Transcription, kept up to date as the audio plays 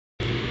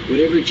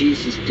whatever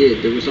Jesus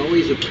did, there was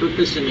always a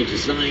purpose and a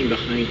design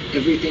behind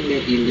everything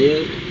that he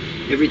lived,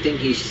 everything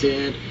he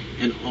said,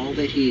 and all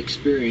that he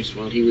experienced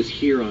while he was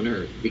here on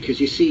earth. Because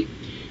you see,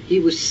 he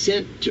was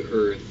sent to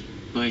earth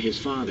by his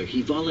Father.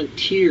 He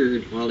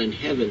volunteered while in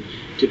heaven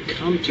to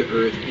come to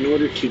earth in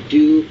order to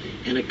do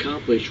and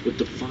accomplish what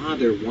the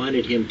Father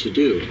wanted him to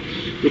do,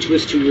 which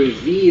was to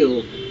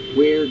reveal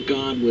where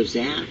God was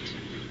at,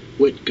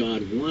 what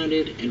God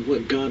wanted, and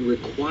what God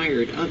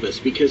required of us.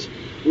 Because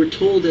we're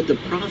told that the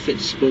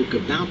prophets spoke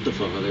about the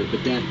Father,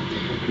 but that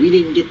we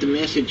didn't get the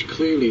message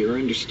clearly or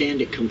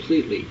understand it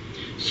completely.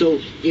 So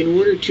in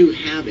order to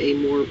have a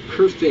more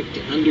perfect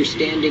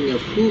understanding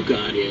of who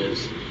God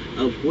is,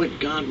 of what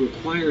God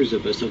requires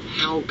of us, of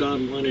how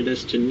God wanted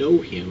us to know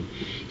him,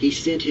 he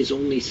sent his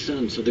only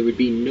Son so there would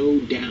be no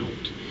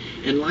doubt.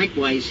 And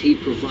likewise, he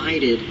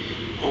provided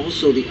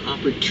also the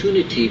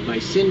opportunity by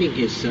sending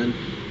his Son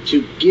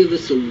to give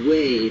us a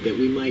way that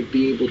we might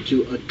be able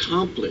to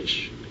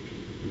accomplish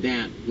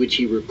that which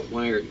he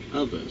required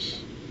of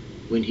us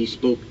when he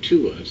spoke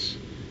to us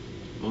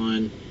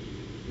on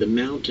the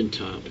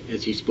mountaintop,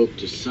 as he spoke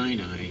to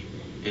Sinai,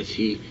 as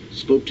he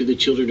spoke to the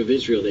children of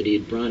Israel that he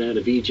had brought out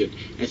of Egypt,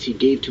 as he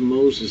gave to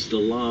Moses the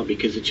law,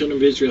 because the children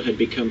of Israel had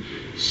become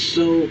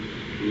so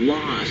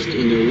lost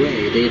in their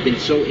way. They had been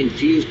so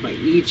infused by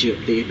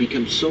Egypt. They had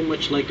become so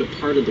much like a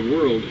part of the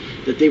world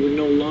that they were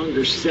no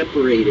longer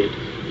separated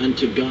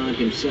unto God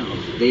himself.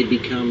 They had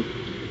become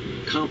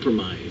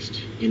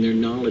compromised in their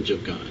knowledge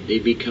of God. They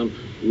had become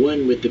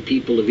one with the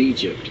people of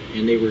Egypt,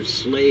 and they were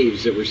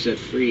slaves that were set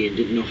free and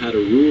didn't know how to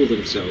rule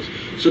themselves.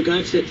 So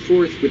God set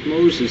forth with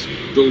Moses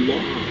the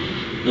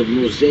law of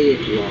Mosaic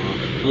law,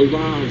 a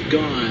law of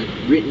God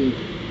written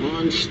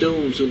on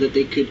stone so that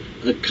they could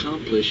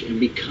accomplish and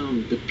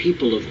become the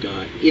people of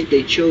God if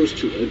they chose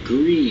to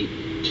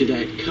agree to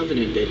that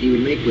covenant that he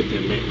would make with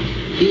them, that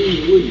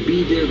he would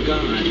be their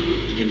God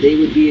and they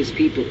would be his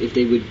people if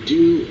they would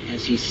do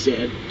as he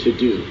said to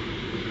do.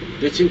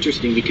 That's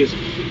interesting because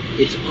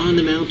it's on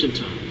the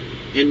mountaintop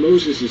and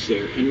Moses is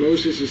there, and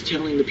Moses is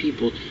telling the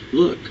people,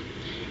 look,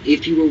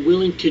 if you are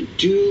willing to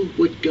do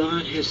what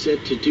God has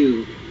said to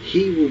do,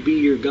 he will be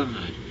your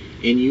God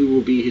and you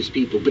will be his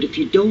people. But if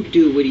you don't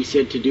do what he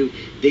said to do,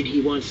 then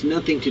he wants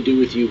nothing to do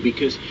with you,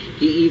 because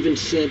he even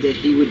said that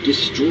he would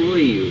destroy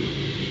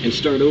you and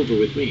start over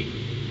with me.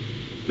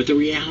 But the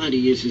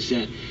reality is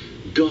that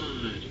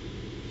God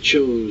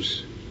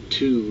chose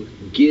to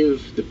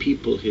give the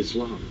people his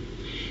law.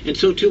 And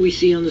so too we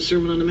see on the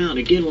Sermon on the Mount.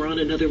 Again, we're on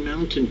another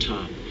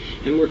mountaintop,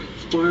 and we're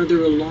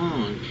farther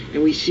along,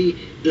 and we see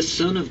the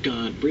Son of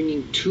God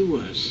bringing to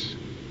us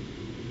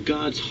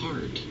God's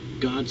heart,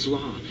 God's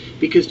law.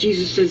 Because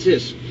Jesus says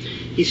this,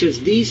 he says,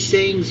 these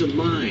sayings of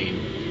mine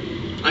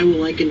I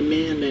will liken a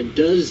man that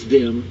does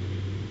them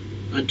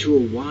unto a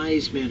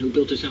wise man who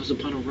built his house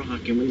upon a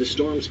rock. And when the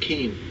storms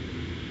came,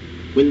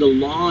 when the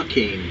law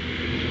came,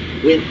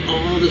 when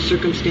all the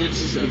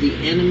circumstances of the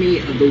enemy,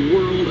 of the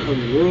world,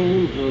 of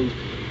Rome, of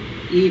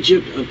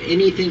Egypt, of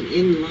anything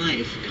in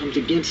life comes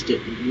against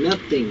it,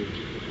 nothing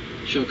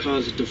shall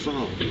cause it to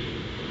fall,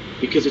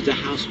 because it's a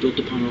house built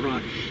upon a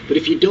rock. But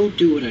if you don't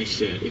do what I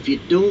said, if you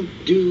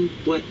don't do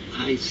what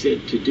I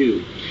said to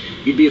do,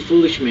 you'd be a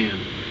foolish man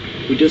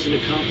who doesn't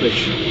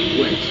accomplish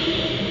what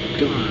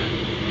God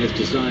has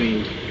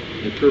designed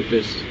and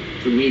purposed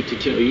for me to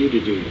tell you to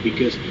do.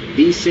 Because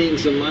these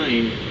sayings of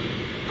mine,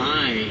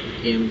 I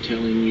am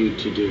telling you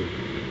to do,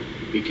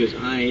 because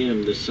I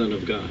am the Son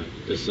of God,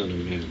 the Son of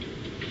Man.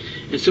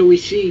 And so we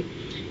see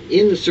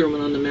in the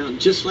Sermon on the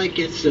Mount, just like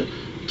it's the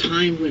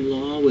time when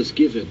law was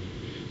given,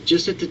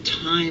 just at the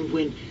time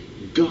when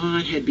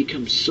God had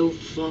become so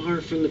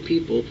far from the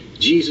people,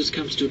 Jesus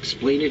comes to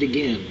explain it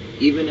again.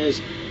 Even as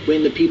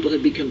when the people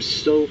had become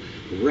so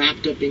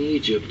wrapped up in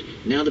Egypt,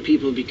 now the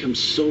people have become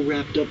so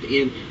wrapped up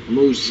in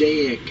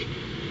Mosaic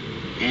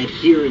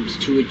adherence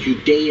to a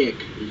Judaic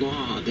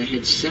law that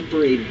had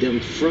separated them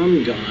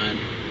from God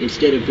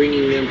instead of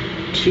bringing them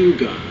to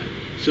God.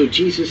 So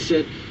Jesus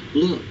said,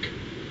 look,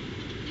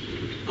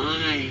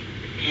 I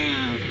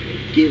have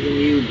given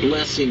you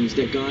blessings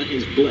that God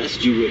has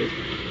blessed you with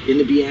in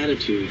the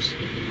Beatitudes.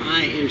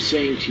 I am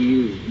saying to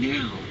you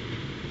now,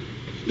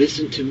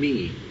 listen to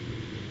me.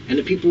 And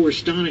the people were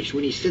astonished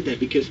when he said that,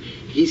 because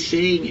he's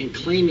saying and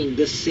claiming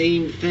the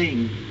same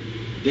thing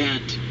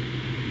that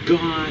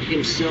God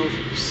himself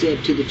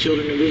said to the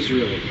children of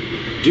Israel.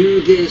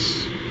 Do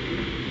this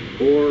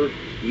or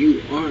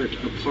you aren't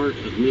a part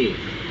of me.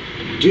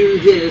 Do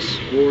this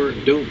or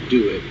don't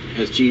do it,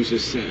 as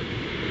Jesus said.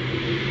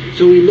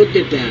 So we looked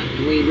at that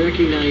and we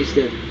recognized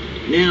that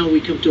now we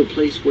come to a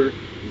place where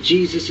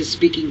Jesus is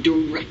speaking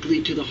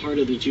directly to the heart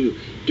of the Jew,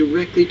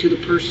 directly to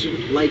the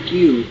person like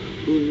you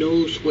who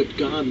knows what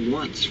God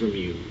wants from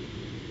you,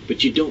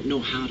 but you don't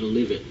know how to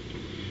live it,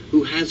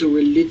 who has a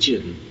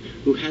religion,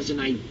 who has an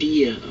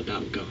idea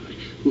about God,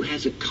 who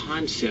has a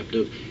concept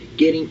of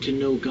getting to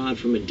know God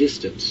from a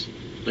distance,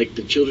 like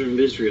the children of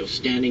Israel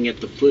standing at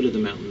the foot of the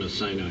mountain of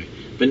Sinai,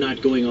 but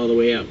not going all the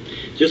way up.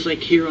 Just like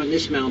here on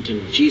this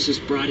mountain, Jesus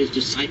brought his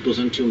disciples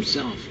unto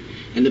himself,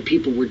 and the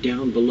people were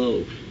down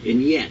below.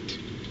 And yet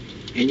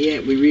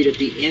we read at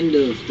the end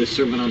of the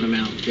Sermon on the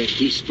Mount that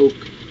he spoke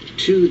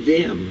to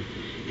them,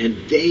 and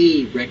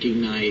they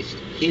recognized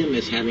him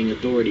as having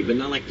authority, but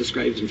not like the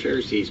scribes and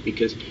Pharisees,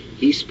 because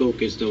he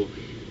spoke as though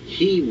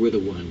he were the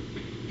one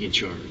in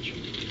charge.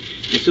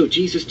 And so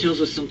Jesus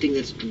tells us something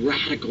that's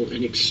radical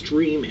and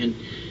extreme and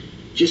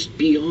just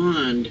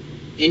beyond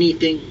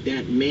anything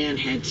that man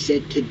had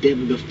said to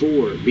them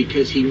before,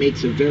 because he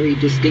makes a very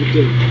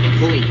distinctive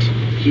point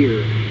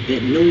here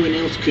that no one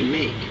else could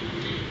make.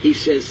 He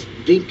says,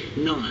 think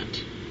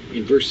not,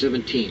 in verse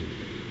 17.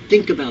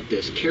 Think about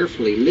this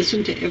carefully.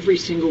 Listen to every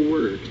single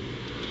word.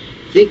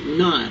 Think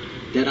not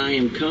that I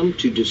am come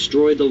to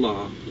destroy the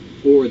law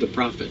or the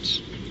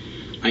prophets.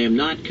 I am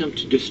not come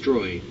to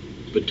destroy,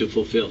 but to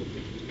fulfill.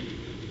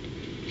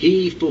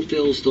 He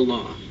fulfills the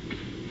law.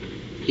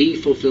 He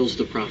fulfills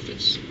the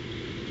prophets.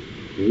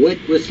 What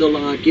was the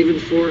law given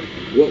for?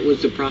 What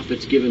was the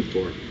prophets given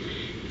for?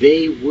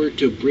 They were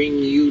to bring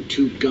you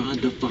to God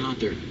the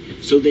Father,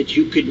 so that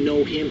you could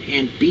know him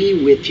and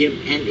be with him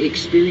and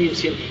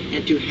experience him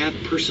and to have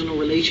personal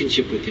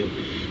relationship with him.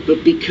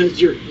 But because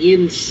you're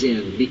in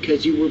sin,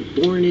 because you were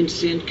born in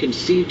sin,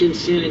 conceived in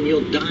sin, and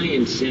you'll die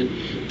in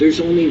sin, there's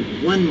only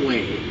one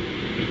way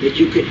that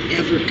you could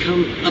ever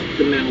come up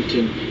the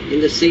mountain in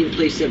the same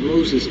place that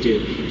Moses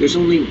did. There's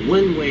only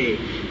one way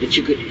that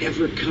you could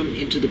ever come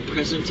into the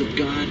presence of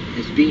God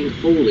as being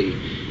holy.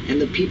 And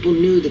the people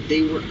knew that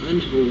they were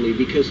unholy,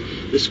 because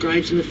the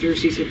scribes and the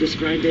Pharisees had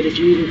described that if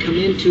you even come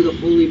into the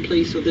holy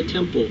place of the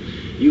temple,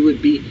 you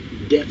would be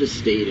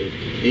devastated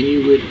and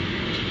you would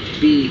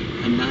be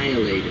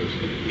annihilated.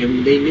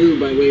 And they knew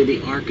by way of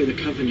the Ark of the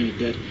Covenant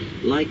that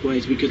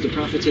likewise, because the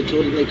prophets had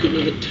told them they couldn't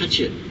even touch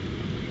it.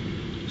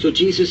 So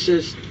Jesus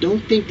says,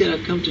 don't think that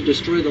I've come to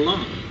destroy the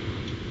law.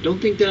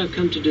 Don't think that I've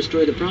come to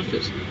destroy the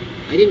prophets.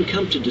 I didn't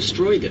come to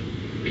destroy them.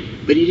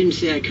 But he didn't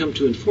say I come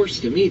to enforce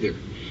them either.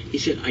 He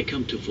said, I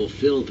come to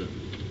fulfill them.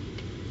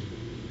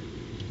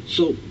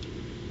 So,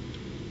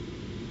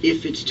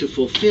 if it's to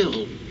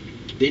fulfill,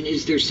 then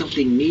is there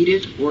something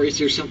needed, or is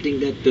there something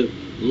that the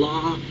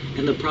law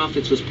and the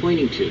prophets was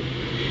pointing to?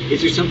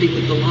 Is there something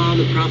that the law and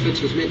the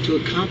prophets was meant to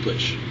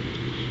accomplish?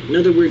 In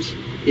other words,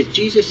 is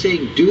Jesus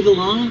saying, do the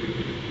law?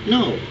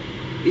 No.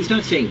 He's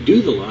not saying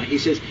do the law. He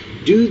says,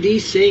 do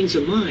these sayings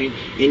of mine,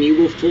 and you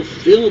will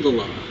fulfill the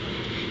law.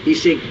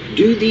 He's saying,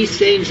 do these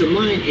sayings of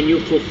mine, and you'll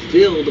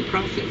fulfill the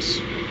prophets.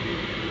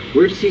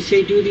 Where does he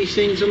say, do these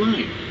things of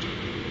mine?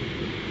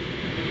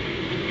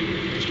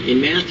 In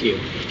Matthew,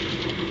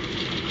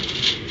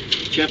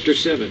 chapter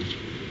 7,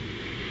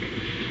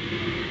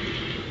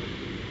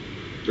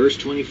 verse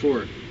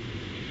 24.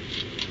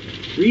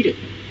 Read it.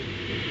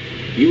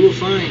 You will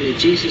find that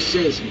Jesus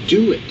says,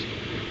 do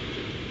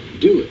it.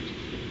 Do it.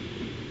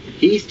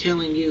 He's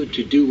telling you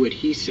to do what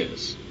he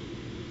says.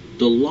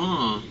 The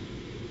law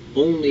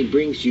only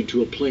brings you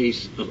to a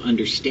place of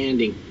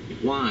understanding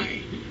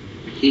why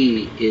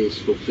he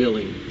is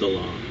fulfilling the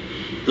law.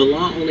 The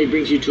law only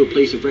brings you to a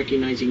place of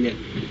recognizing that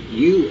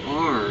you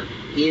are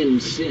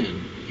in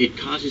sin. It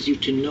causes you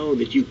to know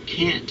that you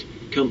can't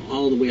come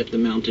all the way up the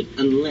mountain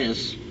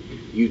unless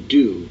you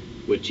do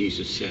what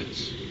Jesus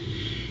says.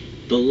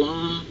 The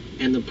law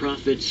and the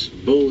prophets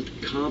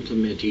both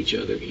complement each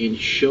other in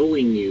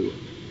showing you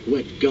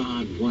what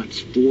God wants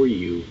for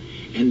you,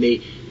 and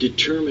they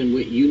determine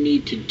what you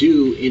need to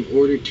do in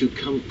order to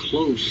come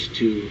close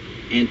to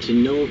and to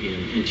know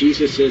him. And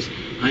Jesus says,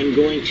 I'm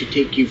going to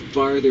take you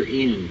farther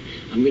in.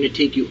 I'm going to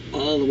take you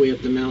all the way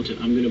up the mountain.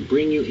 I'm going to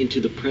bring you into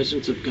the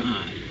presence of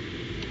God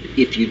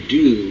if you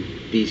do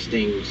these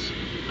things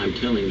I'm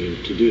telling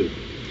you to do.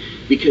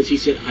 Because he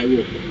said, I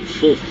will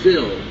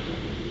fulfill,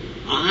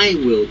 I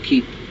will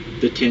keep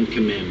the 10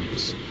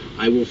 Commandments.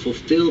 I will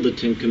fulfill the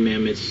 10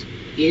 Commandments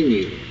in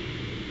you.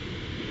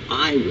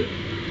 I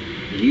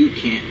will. You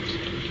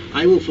can't.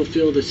 I will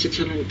fulfill the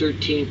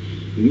 613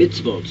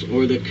 mitzvot,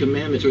 or the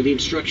commandments, or the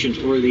instructions,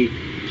 or the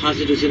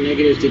positives and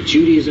negatives that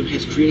Judaism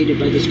has created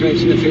by the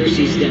scribes and the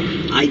Pharisees,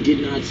 that I did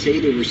not say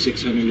there were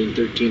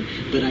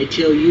 613, but I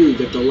tell you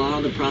that the law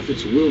and the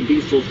prophets will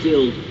be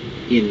fulfilled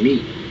in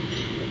me.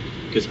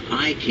 Because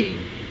I came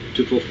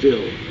to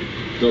fulfill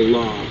the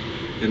law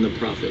and the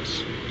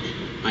prophets.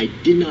 I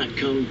did not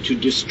come to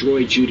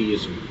destroy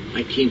Judaism.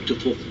 I came to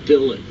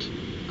fulfill it.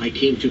 I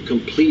came to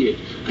complete it.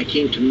 I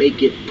came to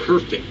make it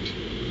perfect.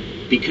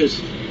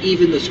 Because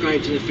even the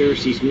scribes and the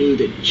Pharisees knew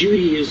that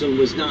Judaism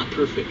was not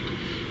perfect.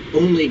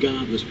 Only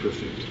God was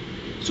perfect.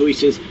 So he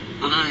says,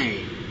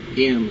 I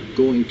am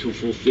going to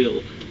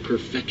fulfill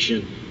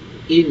perfection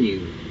in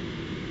you.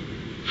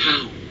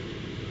 How?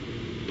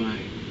 By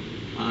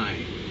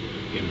I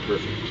am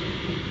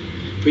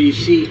perfect. For you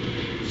see,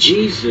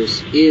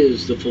 Jesus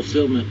is the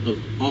fulfillment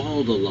of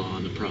all the law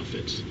and the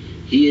prophets.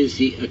 He is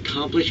the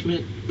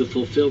accomplishment, the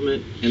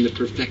fulfillment, and the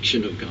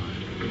perfection of God.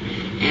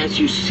 As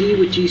you see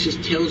what Jesus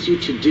tells you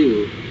to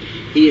do,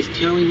 he is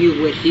telling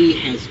you what he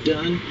has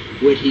done,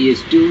 what he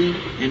is doing,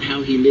 and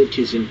how he lived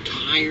his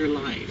entire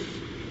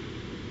life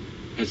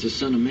as the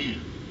Son of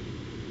Man.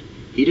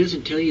 He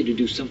doesn't tell you to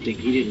do something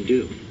he didn't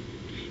do.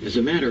 As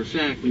a matter of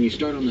fact, when you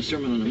start on the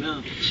Sermon on the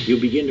Mount,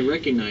 you'll begin to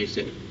recognize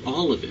that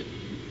all of it,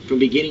 from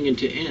beginning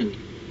to end,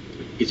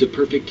 is a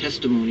perfect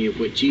testimony of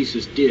what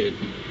Jesus did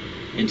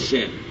and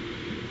said.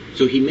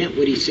 So he meant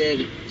what he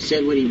said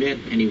what he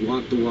meant, and he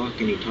walked the walk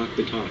and he talked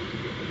the talk,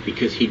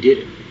 because he did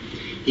it.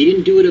 He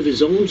didn't do it of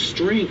his own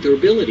strength or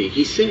ability.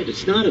 He said,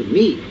 it's not of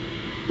me,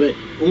 but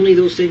only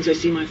those things I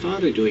see my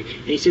Father doing.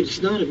 And he said,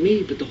 it's not of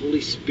me, but the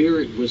Holy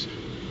Spirit was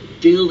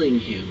filling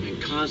him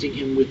and causing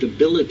him with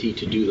ability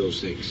to do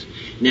those things.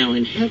 Now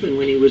in heaven,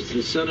 when he was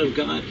the Son of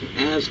God,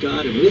 as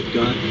God and with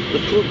God,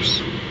 of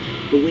course.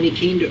 But when he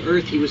came to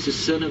earth, he was the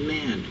Son of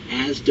Man,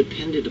 as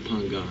dependent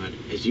upon God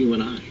as you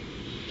and I.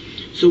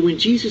 So when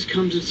Jesus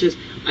comes and says,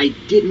 I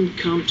didn't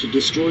come to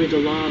destroy the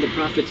law of the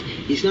prophets,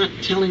 he's not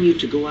telling you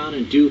to go out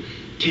and do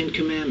 10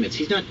 commandments.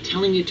 He's not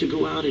telling you to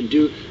go out and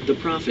do the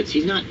prophets.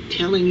 He's not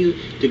telling you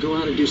to go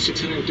out and do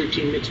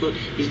 613 mitzvot.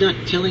 He's not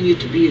telling you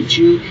to be a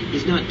Jew.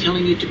 He's not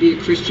telling you to be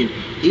a Christian.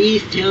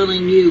 He's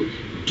telling you,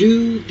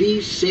 do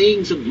these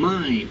sayings of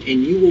mine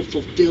and you will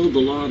fulfill the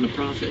law and the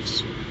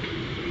prophets.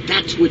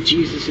 That's what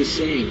Jesus is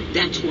saying.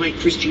 That's why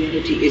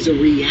Christianity is a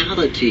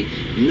reality,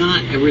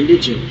 not a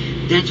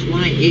religion. That's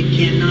why it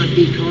cannot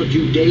be called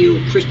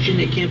Judeo-Christian.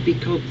 It can't be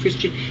called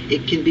Christian.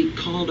 It can be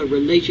called a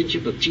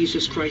relationship of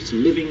Jesus Christ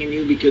living in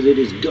you, because it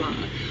is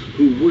God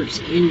who works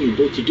in you,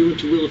 both to do and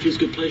to will of his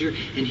good pleasure,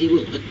 and he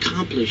will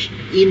accomplish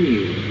in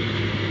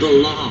you the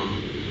law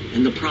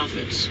and the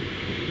prophets.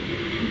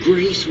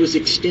 Grace was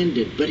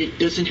extended, but it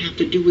doesn't have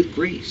to do with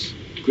grace.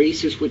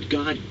 Grace is what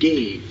God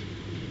gave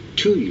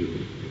to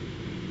you.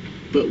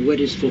 But what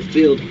is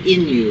fulfilled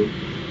in you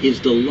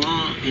is the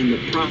law and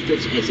the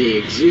prophets as they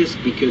exist,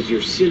 because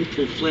your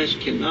sinful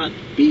flesh cannot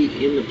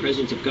be in the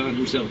presence of God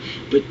himself.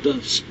 But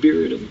the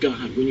Spirit of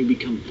God, when you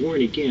become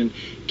born again,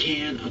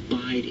 can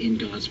abide in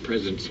God's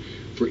presence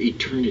for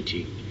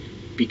eternity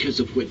because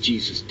of what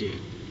Jesus did.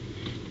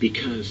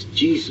 Because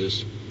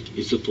Jesus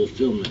is the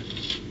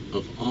fulfillment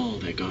of all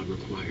that God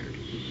required.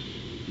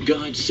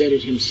 God said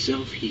it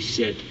himself. He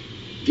said,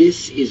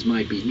 this is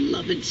my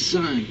beloved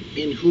Son,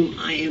 in whom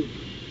I am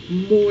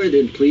more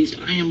than pleased.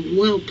 I am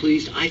well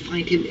pleased. I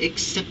find him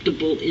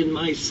acceptable in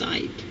my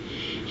sight.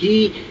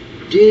 He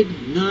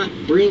did not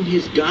bring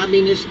his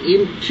godliness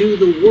into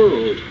the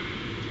world,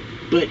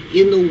 but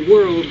in the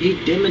world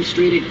he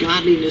demonstrated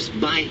godliness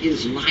by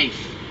his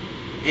life,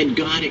 and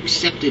God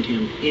accepted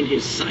him in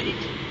his sight.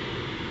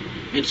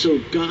 And so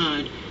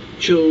God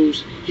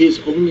chose his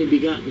only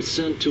begotten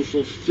Son to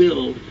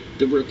fulfill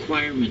the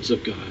requirements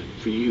of God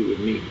for you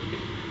and me.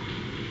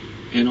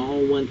 And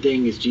all one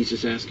thing is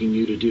Jesus asking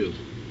you to do.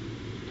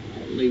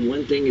 Only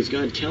one thing is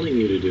God telling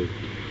you to do.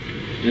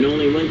 And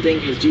only one thing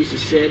has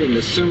Jesus said in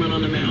the Sermon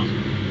on the Mount.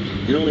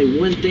 And only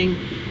one thing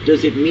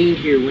does it mean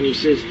here when he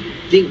says,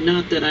 think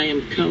not that I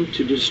am come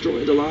to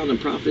destroy the law and the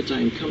prophets.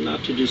 I am come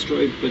not to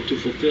destroy but to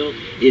fulfill,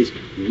 is,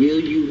 will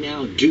you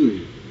now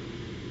do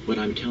what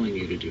I'm telling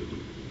you to do?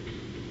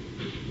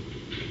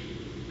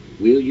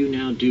 Will you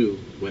now do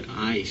what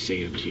I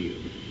say unto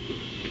you?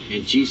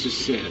 And Jesus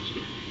said,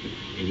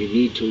 and you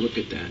need to look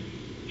at that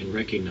and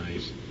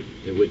recognize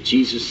that what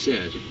Jesus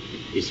said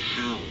is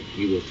how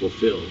you will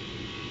fulfill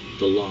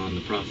the law and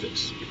the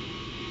prophets.